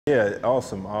Yeah,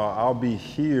 awesome. I'll be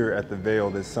here at the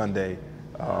Vale this Sunday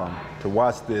to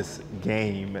watch this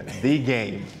game, the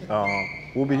game.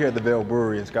 We'll be here at the Vale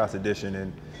Brewery in Scott's Addition,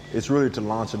 and it's really to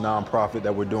launch a nonprofit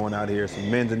that we're doing out here,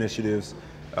 some men's initiatives,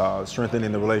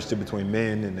 strengthening the relationship between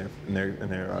men and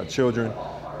their children,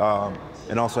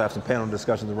 and also have some panel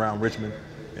discussions around Richmond.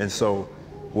 And so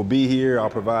we'll be here.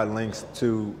 I'll provide links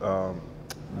to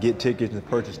get tickets and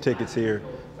purchase tickets here.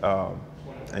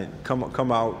 And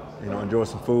come out, enjoy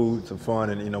some food, some fun,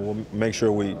 and we'll make sure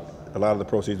a lot of the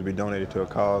proceeds will be donated to a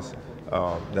cause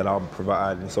that I'll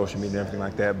provide in social media and everything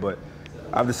like that. But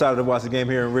I've decided to watch the game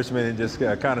here in Richmond and just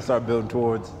kind of start building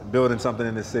towards building something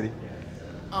in this city.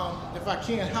 If I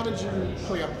can, how did you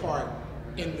play a part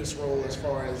in this role as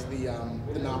far as the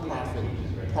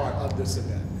nonprofit part of this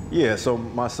event? Yeah, so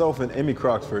myself and Emmy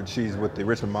Croxford, she's with the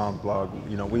Richmond Moms blog,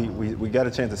 we got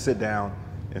a chance to sit down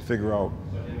and figure out,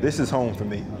 this is home for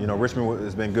me. Richmond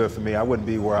has been good for me. I wouldn't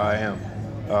be where I am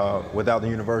without the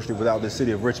university, without the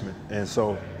city of Richmond. And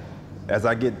so as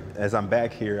I'm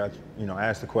back here, I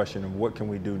asked the question of what can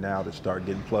we do now to start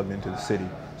getting plugged into the city,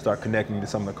 start connecting to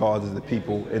some of the causes, the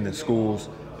people in the schools,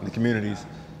 in the communities.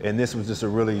 And this was just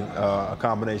a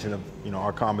combination of,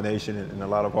 our combination and a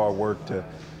lot of hard work to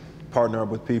partner up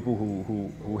with people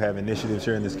who have initiatives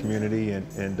here in this community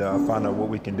and find out what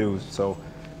we can do. So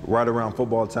right around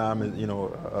football time is,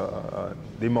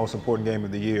 the most important game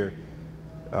of the year.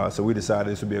 So we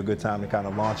decided this would be a good time to kind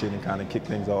of launch it and kind of kick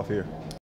things off here.